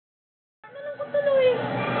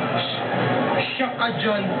shock ka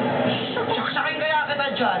dyan. Shock-shockin kaya kita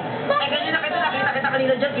dyan. Eh, kanina nakita kita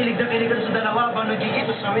kanina dyan, kilig na kilig ka sa dalawa. Bang nagigit,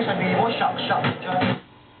 tapos kami sabihin mo, shock ka dyan.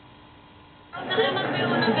 Huwag ka naman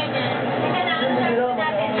magbiro ng ganyan. Teka na, ang sarap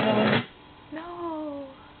natin. No.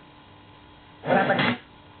 Wala tayo.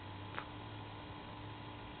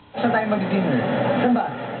 Saan tayo mag-dinner? Saan ba?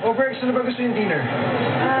 O Berks, ano ba gusto yung dinner?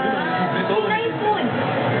 Thai food.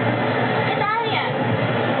 Italian.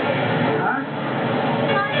 Ha?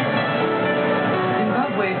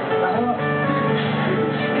 Zimbabwe? Ako?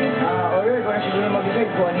 Order, ikaw na siguro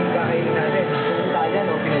mag-decide kung ano yung kakainin natin. Kung Italian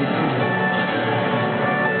o Pinay food.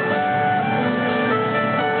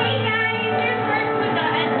 Hey guys, here's Berks with the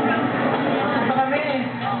Edrum. Saan pa kami?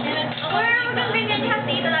 We're magandang have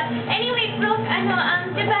to eat a lot. Anyway, Brooke,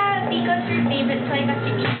 di ba, because your favorite toy ka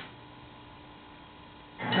si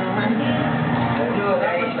Hello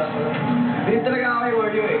guys. Dito talaga ako kay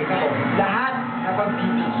Wario eh. Lahat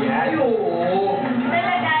napagbibigyan. Ay, oo.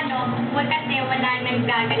 Talaga, no? Huwag kasi wala nang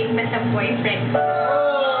gagaling pa sa boyfriend.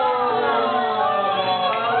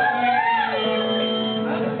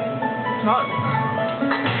 Not.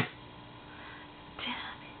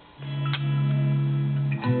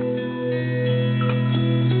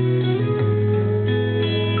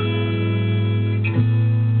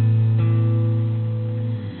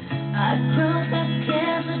 I cross the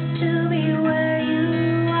desert to be where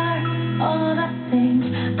you are. All the things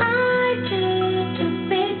I do to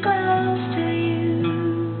be close to you.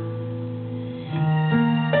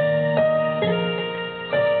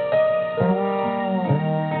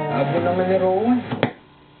 Abo naman ni Rowan.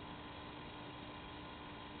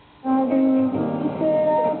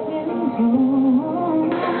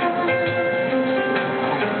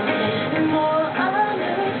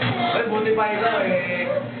 Ay, buti pa ikaw eh.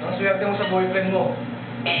 Ang swerte mo sa boyfriend mo.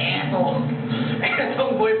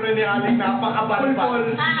 Etong boyfriend ni Alex, napakabal pa.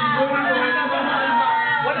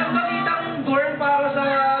 Walang makitang dorm para sa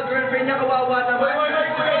girlfriend niya, kawawa naman.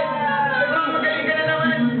 Magaling ka na naman.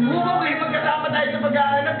 Huwag eh, magkasama tayo sa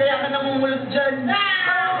pag-aanap, kaya ka namumulot dyan.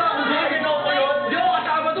 Ano ba? Hindi ka kinukulot. Di ako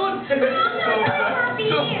kasama dun.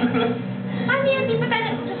 Paano yan? Di ba tayo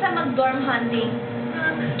nagpunta sa mag-dorm hunting?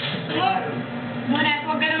 Muna,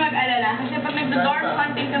 huwag ka na mag-alala. Kasi pag nag-dorm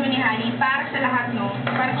hunting kami ni Honey, para sa lahat, no?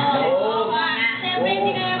 Para sa Oo. Siyempre,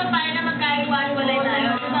 hindi kami mapayag na magkaiwalay tayo,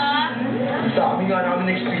 di ba? Dami nga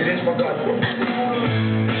namin experience pag-ano.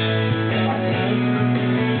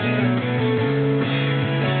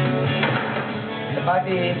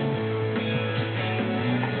 Kapati.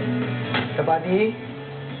 Kapati.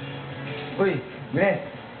 Uy, Gwen.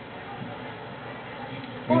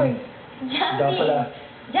 Uy, Daw Johnny. pala.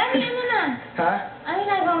 Johnny, ano na? Ha? Ano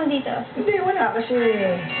ginagawa mo dito? Hindi, wala kasi...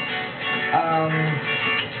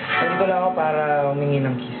 nandito lang ako para humingi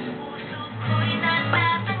ng kiss.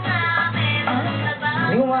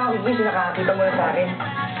 Hindi mo makakikis, nakakita mo na sa akin.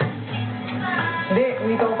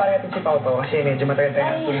 Hindi ko parehatin si Pao Pao kasi medyo matagal tayo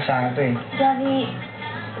nakatulog sa akin to eh. Johnny,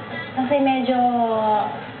 kasi medyo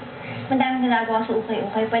madaming ginagawa sa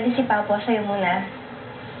ukay-ukay. Pwede si Papa sa'yo muna.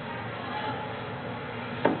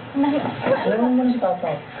 Alam mo muna si Pao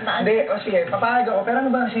Pao. Hindi, o sige, papayag ako. Pero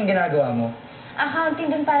ano ba kasi yung ginagawa mo?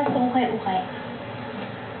 Accounting din para sa ukay-ukay.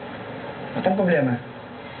 At ang problema?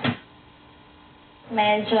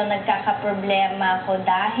 Medyo nagkakaproblema ako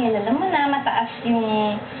dahil, alam mo na, mataas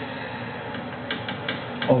yung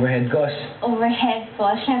Overhead cost. overhead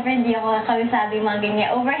cost. Siyempre, hindi ako kabisabi mga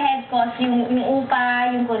ganyan. Overhead cost, yung upa,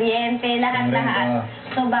 yung kuryente, lahat-lahat.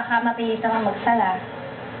 So, baka mapilitan kang magsala.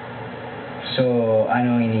 So,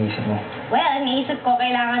 ano ang iniisip mo? Well, iniisip ko,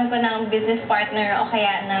 kailangan ko ng business partner o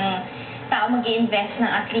kaya ng tao mag-i-invest ng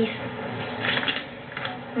at least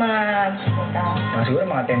mga... Siguro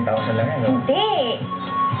mga 10,000 lang yan, no? Hindi!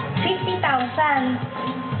 50,000.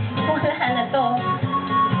 Wala na to.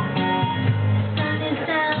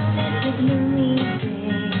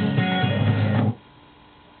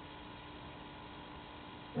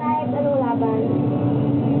 Kahit anong laban,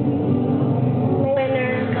 may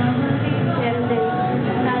winner, meron din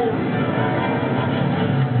talo.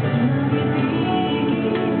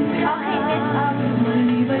 Okay, miss,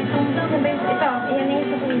 ito, yan na yung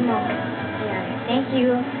sukuin mo. Ayan, thank you.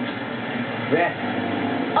 Yes.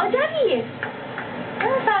 Oh, Daddy!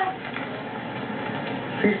 Ano pa?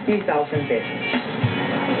 50,000 pesos.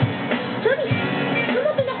 Johnny, ano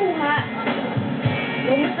mo ito nakuha?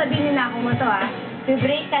 Huwag mo sabihin na ako mo to, ah.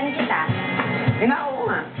 Bibreakan kita. Hinako ko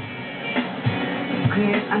nga.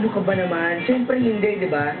 Gwen, ano ka ba naman? Siyempre hindi, di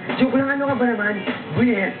ba? Joke lang, ano ka ba naman?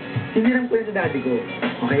 Gwen, hindi lang po yan sa daddy ko.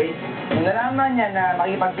 Okay? Kung nalaman niya na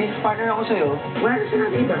makipag-business partner ako sa'yo, wala na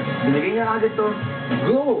sinabi iba. Binigay niya agad to.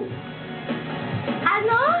 Go!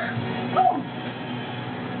 Ano? Oh,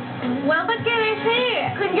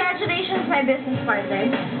 Congratulations, my business partner.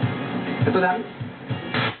 Ito lang?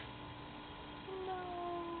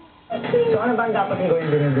 So ano ba ang dapat yung gawin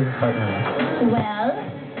din ng business partner mo? Well,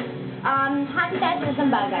 happy tayo sa isang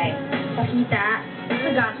bagay. Sa kita, sa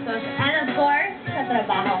gastos, and of course, sa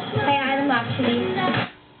trabaho. Kaya ano mo actually,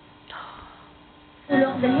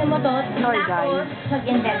 tulog, dalhin mo to, tapos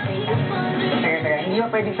mag-inventory ka. Teka, hindi ba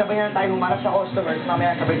pwedeng sabayan tayo bumarap sa customers,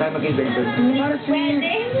 mamaya sabay tayo mag-inventory? Pwede,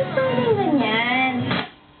 hindi pwedeng ganyan.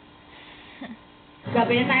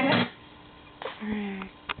 Gabi na tayo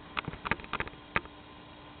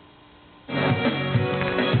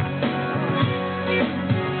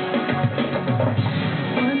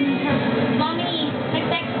Mommy,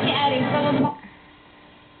 nag-text si Alex.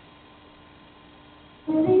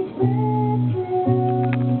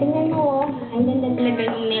 Tingnan mo, ang ganda talaga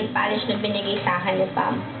ng nail polish na binigay sa akin ni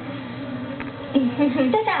Pam.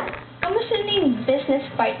 Tata, kamusta na yung business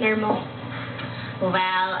partner mo?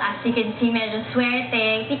 Well, as you can see, medyo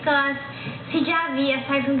swerte because si Javi,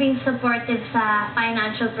 aside from being supportive sa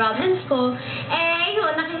financial problems ko,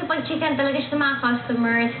 yun, nakikipag-chicken talaga siya sa mga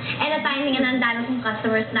customers and na-timing ang dami kong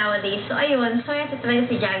customers nowadays. So, ayun, swerte talaga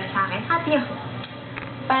si Javi sa akin. Happy ako.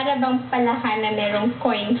 Para bang palahan na merong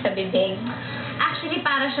coin sa bibig? Actually,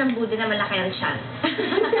 para siyang Buddha na malaki ang tiyan.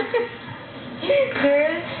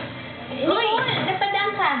 Girl, Uy,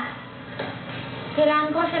 napadang ka.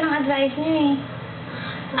 Kailangan ko siya ng advice niyo eh.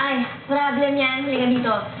 ay, problem yan. Halika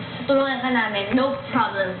dito. Tulungan ka namin. No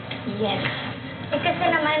problem. Yes. Kasi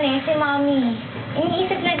naman si Mommy,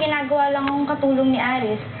 iniisip na ginagawa lang akong katulong ni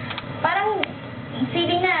Aris. Parang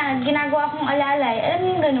feeling na ginagawa akong alalay. Alam mo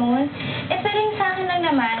yung ganun? Pero yung sa akin lang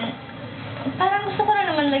naman, parang gusto ko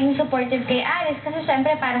na naman maging supportive kay Aris kasi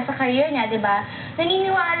syempre para sa career niya, di ba?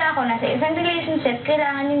 Naniniwala ako na sa isang relationship,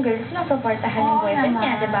 kailangan yung girls na supportahan yung boyfriend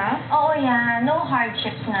niya, di ba? Oo yan. No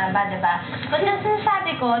hardships nga ba, diba? But yung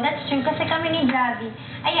sinasabi ko, that's true. Kasi kami ni Javi,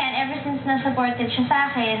 ayan, ever since na supportive siya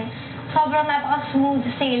sa akin, sobrang napaka-smooth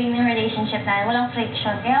sailing ng relationship na. Walang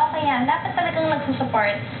friction. Kaya okay yan. Dapat talagang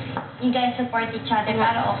nagsusupport. You guys support each other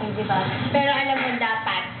para okay, diba? Pero alam mo,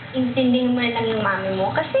 dapat, intindihin mo na lang yung mami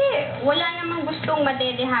mo. Kasi wala namang gustong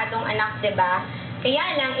madedehadong anak, di ba? Kaya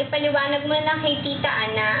lang, ipaliwanag mo na lang kay Tita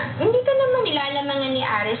Ana, hindi ka naman nilalamangan ni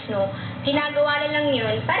Aris, no? Ginagawa na lang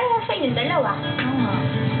yun para sa inyong dalawa. Oo.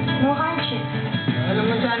 No hardship. Alam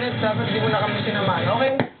mo, Janet, dapat di mo na kami sinamahan,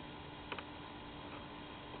 okay?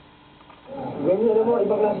 Ganyan, alam mo,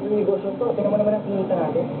 ibang klase ng negosyo to. Tingnan mo naman ang kinita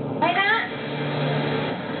natin. Ay na!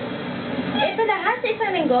 Ito lahat sa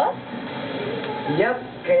isang linggo? Yup,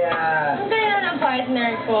 kaya... Ang gaya ng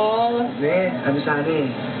partner ko. ano sana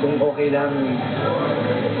kung okay lang,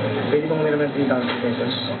 pwede mong meron ng 3,000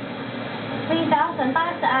 pesos. 3,000?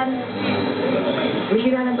 Para saan? May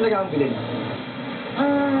kailangan talaga akong bilhin.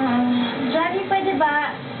 Johnny, pwede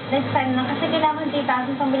ba next time lang? Kasi kailangan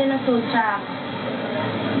 3,000 pambili ng food truck.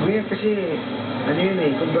 Ngayon kasi,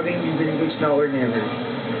 kumbaga yung bibiling ko it's now or never.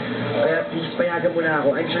 Kaya please, payagan mo na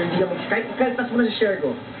ako. I'm sure hindi ka kahit ikaltas mo na sa share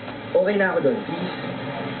ko. Okay na ako doon, please.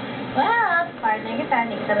 Well, partner kita,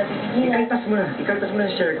 hindi kita mabibigilan. Ikaltas mo na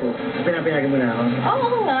sa share ko. Pinapayagan mo na ako.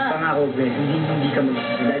 Oo nga. Pangako, Gwen, hindi ka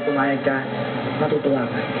magsisi. Dahil pumayag ka, matutuwa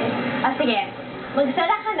ka. Sige,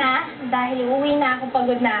 magsala ka na dahil uuwi na ako,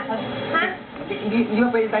 pagod na ako. Ha? Hindi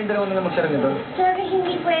ba pwede tayong dalawa na lang magsara nito? Sorry,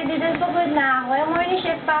 hindi pwede dahil pagod na ako. Yung morning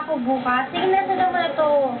shift pa ako bukas. Sige na, sala mo na to.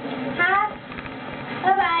 Ha?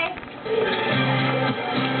 Bye-bye.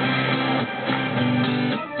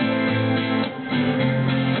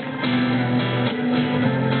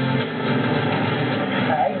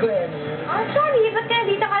 Hi, Gwen. Oh, sorry. Ba't ka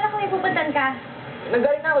dito? Kala ko may pupuntan ka.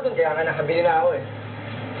 Nanggaling na ako doon, kaya nga nakabili na ako eh.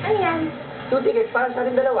 Ano yan? 2 tickets para sa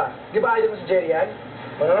ating dalawa. Di ba ayaw mo si Jerry yan?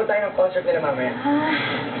 Manonood tayo ng concert nila mamaya.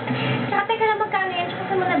 Tsaka teka lang, magkano yan? Tsaka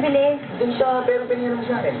saan mo nabili? Doon siya, pero pinihiram mo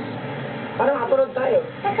sa akin. Para makapanood tayo.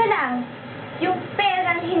 Teka lang. Yung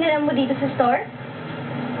perang hiniram mo dito sa store?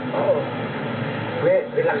 Oo. Gwen,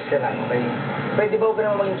 relax ka lang, okay? Pwede ba huwag ka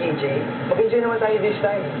naman maging KJ? Mag-enjoy naman tayo this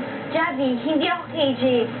time. Javi, hindi ako KJ.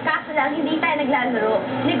 Kaso lang, hindi tayo naglalaro.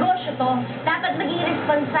 Negosyo to. Dapat maging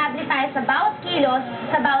responsable tayo sa bawat kilos,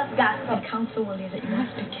 sa bawat gasto. Counsel Willie that you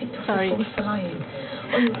have to take the full flying.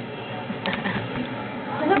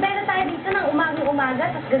 Magbabera tayo dito ng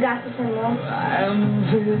umagang-umaga, tapos gagastusin mo. I am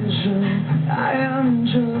vision, I am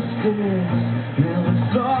justice, never